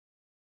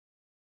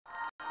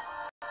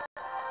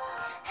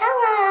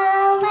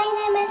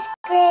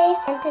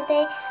Grace, and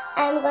today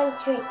I'm going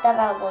to read the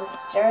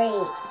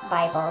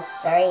Bible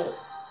story.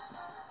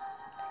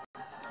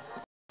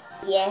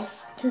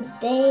 Yes,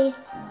 today's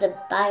the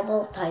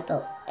Bible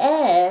title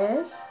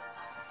is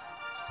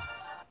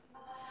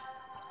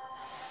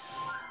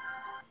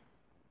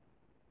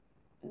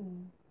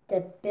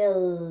The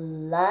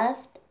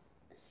Beloved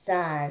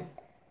Son.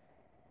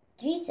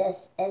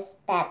 Jesus is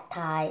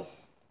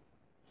baptized.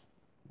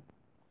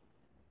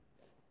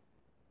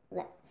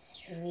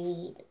 Let's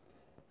read.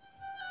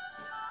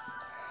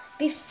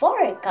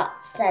 Before God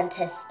sent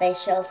his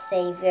special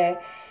Savior,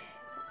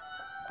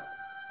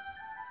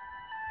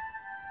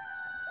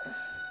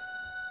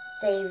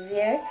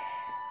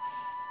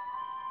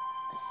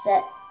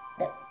 said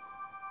the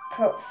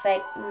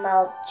prophet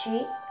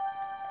Malachi,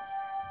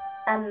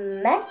 a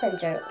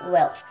messenger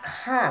will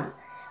come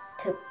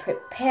to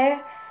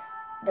prepare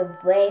the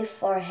way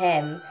for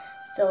him.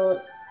 So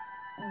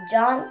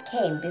John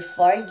came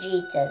before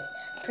Jesus,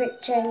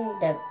 preaching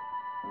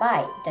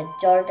by the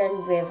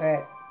Jordan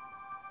River.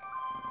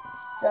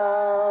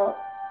 So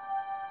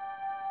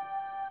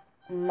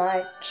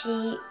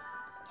Malachi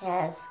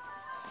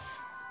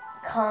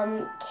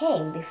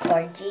came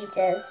before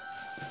Jesus,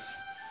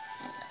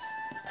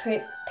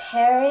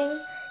 preparing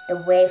the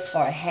way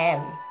for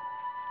him.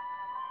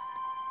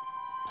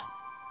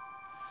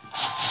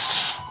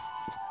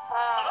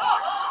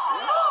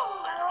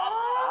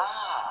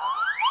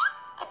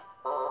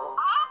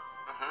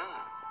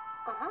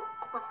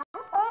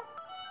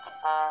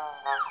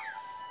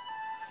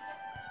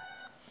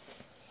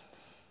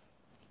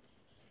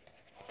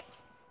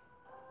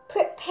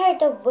 Prepare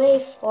the way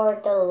for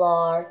the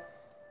Lord.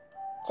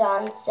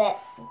 John said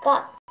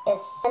God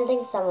is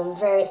sending someone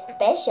very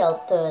special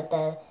to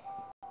the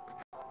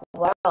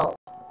world,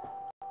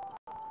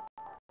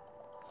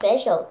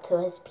 special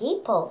to his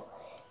people.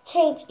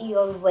 Change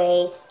your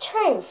ways,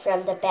 turn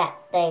from the bad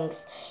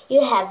things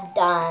you have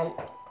done.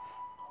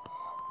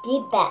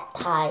 Be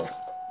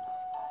baptized.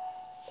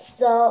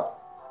 So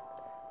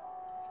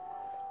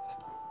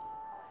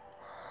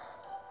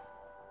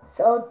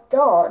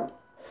John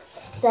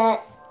said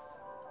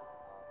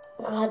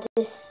God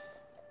is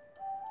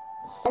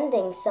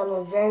sending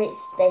someone very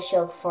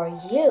special for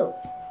you.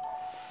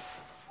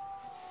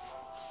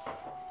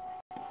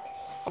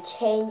 And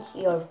change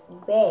your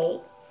way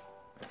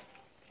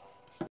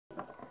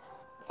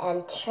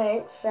and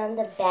turn from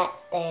the bad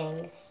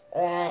things,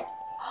 right?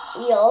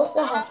 You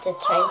also have to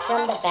turn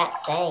from the bad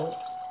things.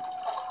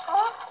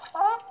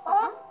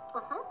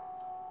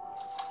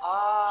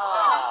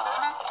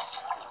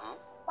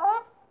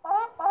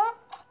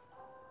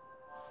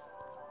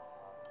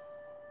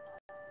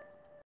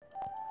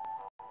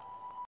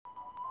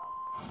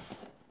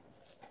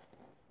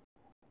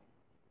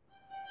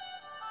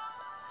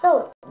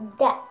 So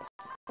that's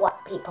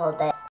what people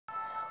did.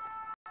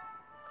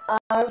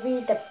 Are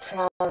you the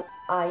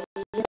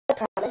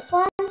promised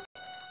one?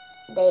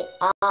 They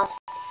asked.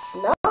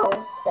 No,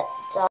 said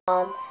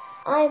John.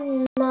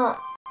 I'm not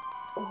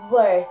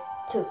worth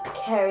to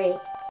carry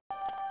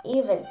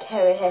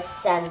his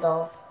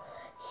sandal.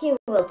 He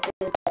will do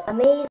the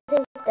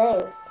amazing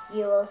things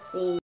you will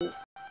see.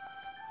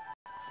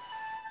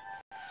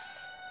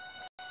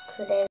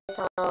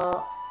 그래서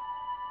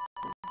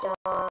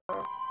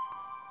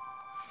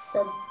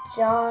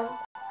John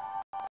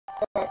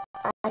said,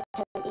 I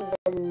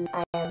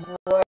am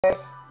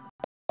worth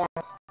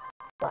that,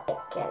 but I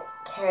can't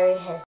carry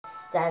his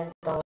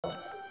sandals.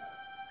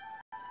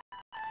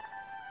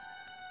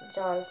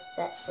 John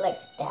said like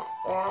that,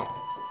 right?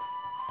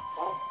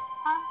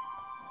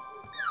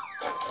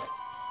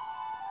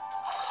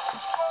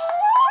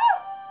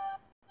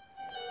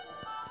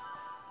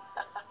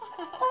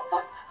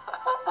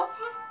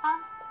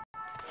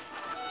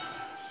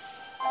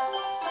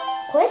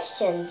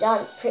 Question.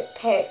 John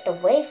prepared the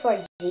way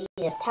for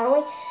Jesus,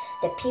 telling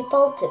the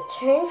people to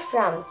turn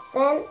from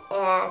sin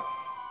and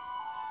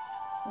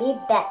be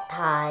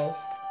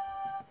baptized.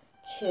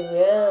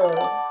 True.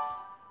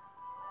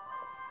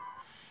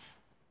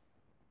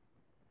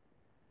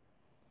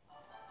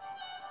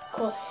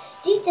 Cool.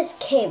 Jesus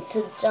came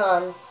to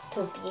John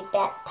to be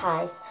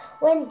baptized.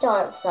 When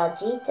John saw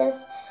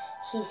Jesus,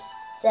 he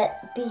said,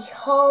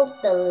 Behold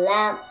the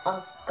Lamb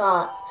of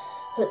God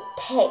who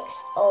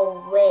takes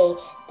away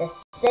the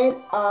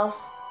sin of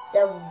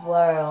the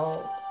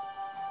world.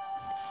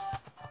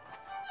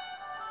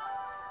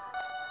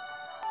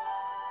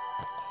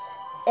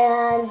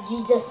 And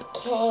Jesus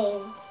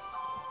came.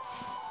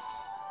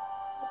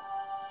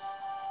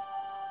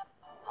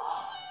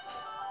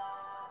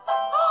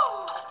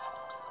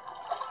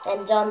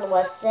 And John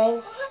was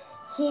saying,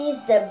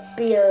 He's the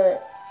beloved.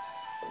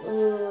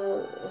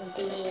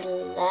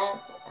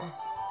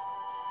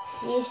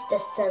 He's the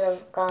Son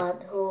of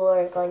God who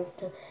are going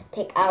to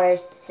take our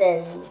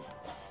sins.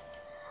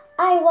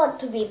 I want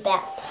to be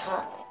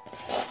baptized.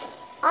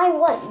 I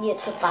want you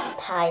to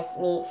baptize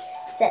me,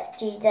 said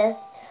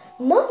Jesus.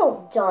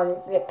 No, John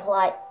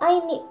replied. I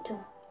need to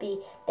be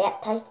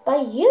baptized by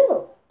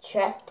you.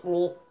 Trust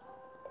me,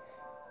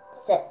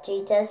 said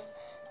Jesus.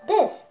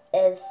 this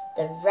is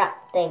the right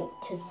thing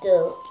to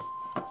do.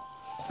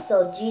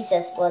 So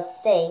Jesus was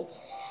saying,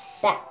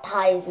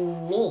 baptize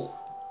me.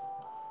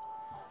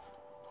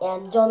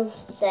 And John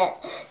said,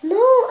 no,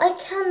 I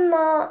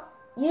cannot.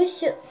 You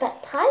should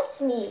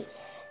baptize me.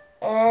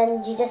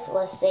 And Jesus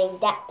was saying,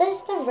 that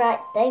is the right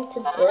thing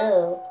to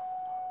do.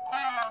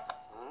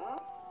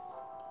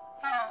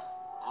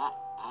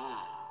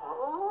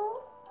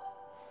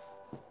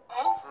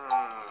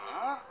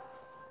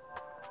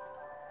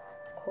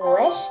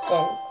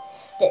 Question: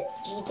 did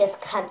Jesus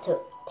come to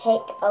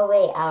take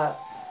away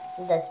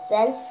the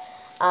sins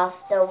of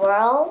the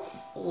world?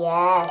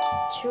 Yes,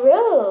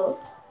 true.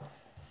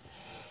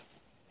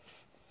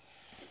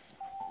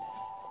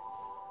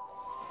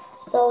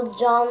 So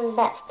John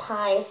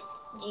baptized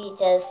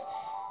Jesus.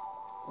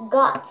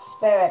 God's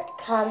Spirit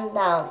came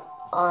down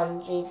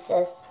on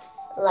Jesus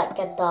like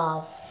a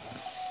dove.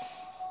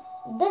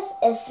 This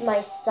is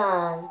my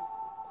son,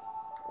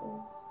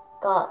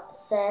 God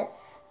said.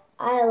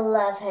 I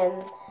love him.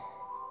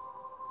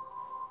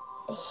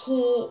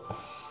 He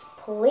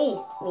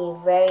pleased me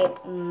very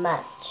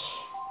much.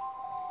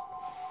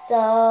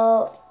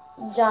 So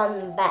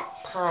John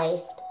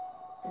baptized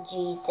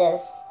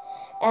Jesus,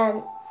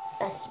 and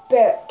a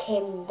spirit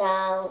came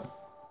down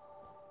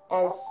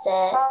and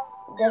said,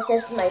 this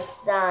is my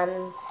son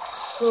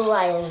who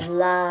I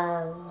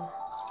love.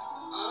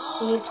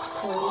 He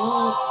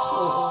pleased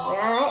me,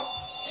 right?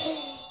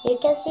 You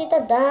can see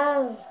the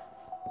dove.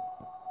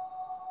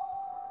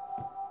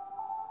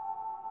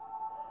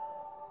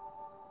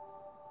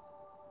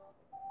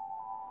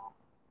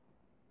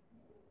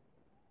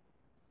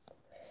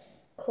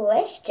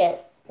 Question: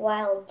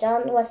 while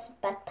John was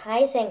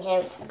baptizing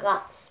him,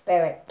 God's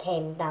Spirit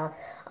came down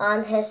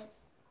on his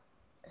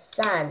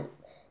son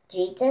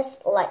Jesus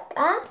like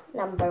a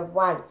number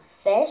 1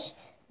 fish,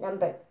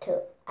 number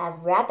 2 a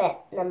rabbit,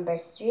 number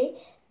 3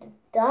 the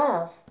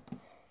dove.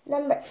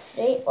 Number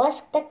 3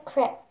 was the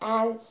correct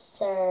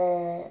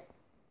answer.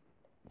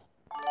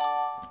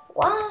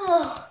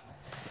 Wow!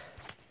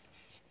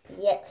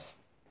 Yes.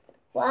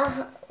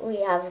 Wow,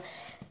 we have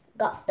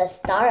got the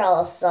star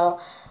also.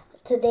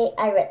 Today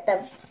I read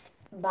the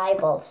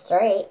Bible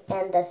story,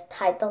 and the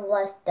title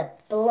was The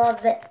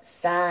Beloved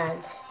Son.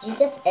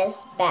 Jesus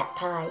is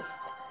baptized.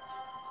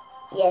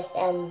 Yes,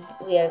 and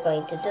we are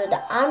going to do the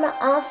armor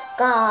of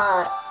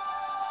God.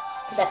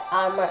 The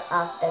armor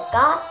of the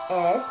God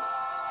is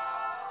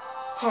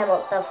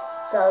helmet of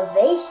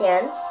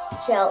salvation,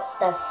 shield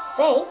of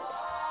faith,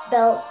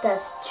 belt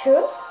of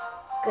truth,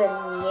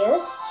 good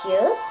news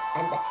shoes,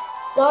 and the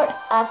sword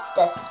of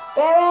the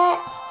Spirit,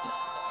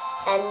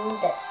 and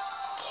the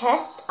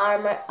chest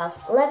armor of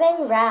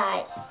living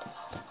right.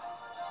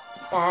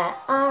 The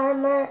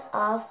armor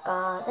of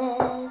God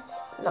is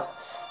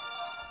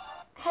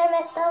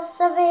helmet of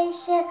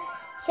salvation,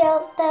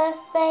 shield of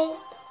faith,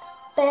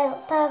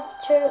 belt of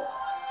truth,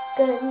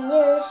 good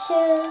news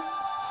shoes,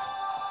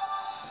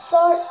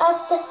 sword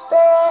of the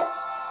Spirit,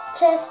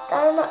 chest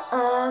armor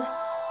of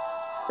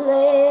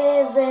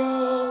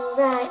living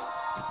right.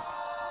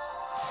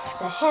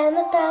 The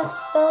helmet of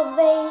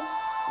salvation,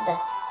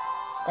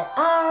 the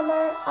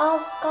armor of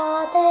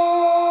God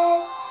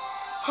is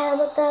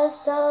helmet of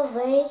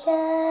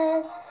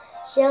salvation,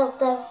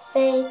 shield of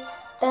faith,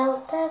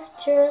 belt of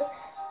truth,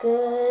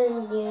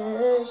 good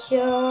news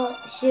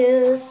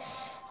shoes,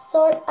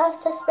 sword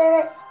of the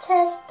Spirit,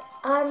 chest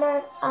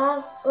armor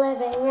of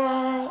living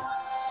right.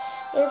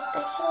 Yes,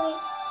 actually,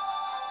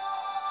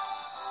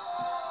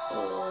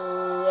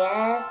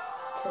 yes,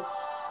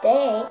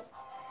 today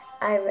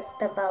I read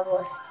the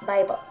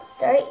Bible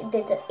story.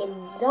 Did you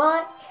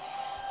enjoy?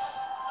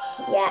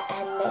 Yeah,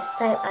 and next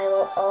time I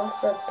will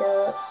also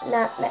do,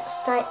 not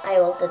next time, I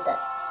will do the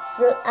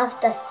fruit of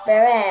the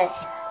Spirit.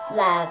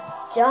 Love,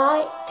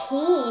 joy,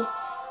 peace,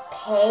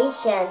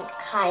 patience,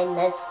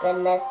 kindness,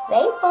 goodness,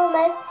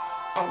 faithfulness,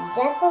 and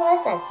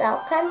gentleness, and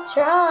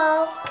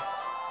self-control.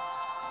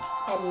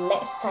 And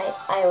next time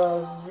I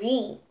will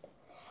read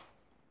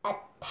a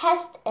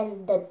test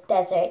in the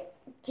desert.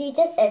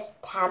 Jesus is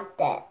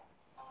tempted.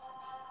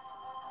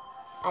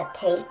 A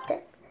taste.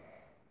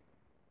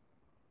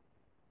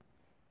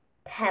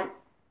 Tempted.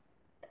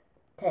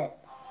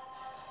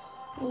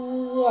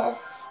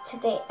 Yes,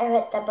 today I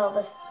read the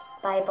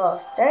Bible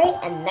story,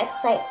 and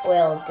next time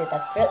we'll do the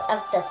fruit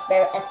of the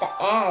Spirit at the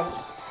end,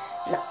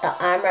 not the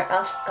armor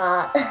of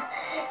God.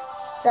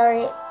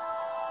 Sorry.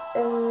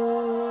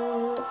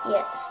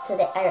 Yes,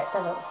 today I read the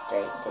Bible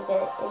story. Did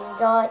you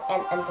enjoy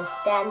and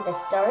understand the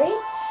story?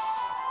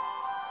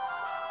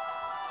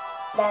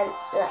 Then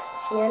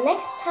let's see you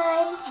next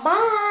time.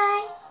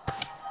 Bye.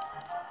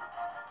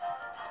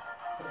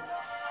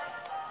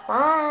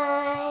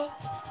 Bye.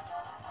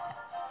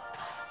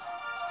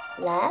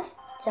 Love,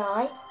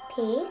 joy,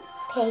 peace,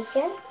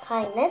 patience,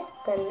 kindness,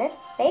 goodness,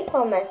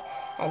 faithfulness,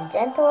 and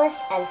gentleness,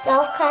 and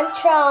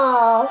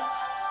self-control.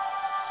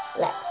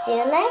 Let's see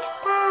you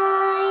next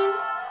time.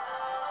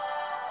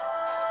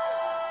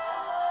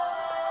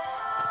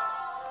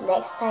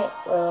 Next time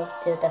we'll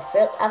do the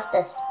fruit of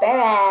the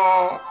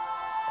Spirit.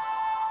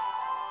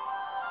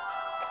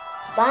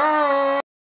 Bye.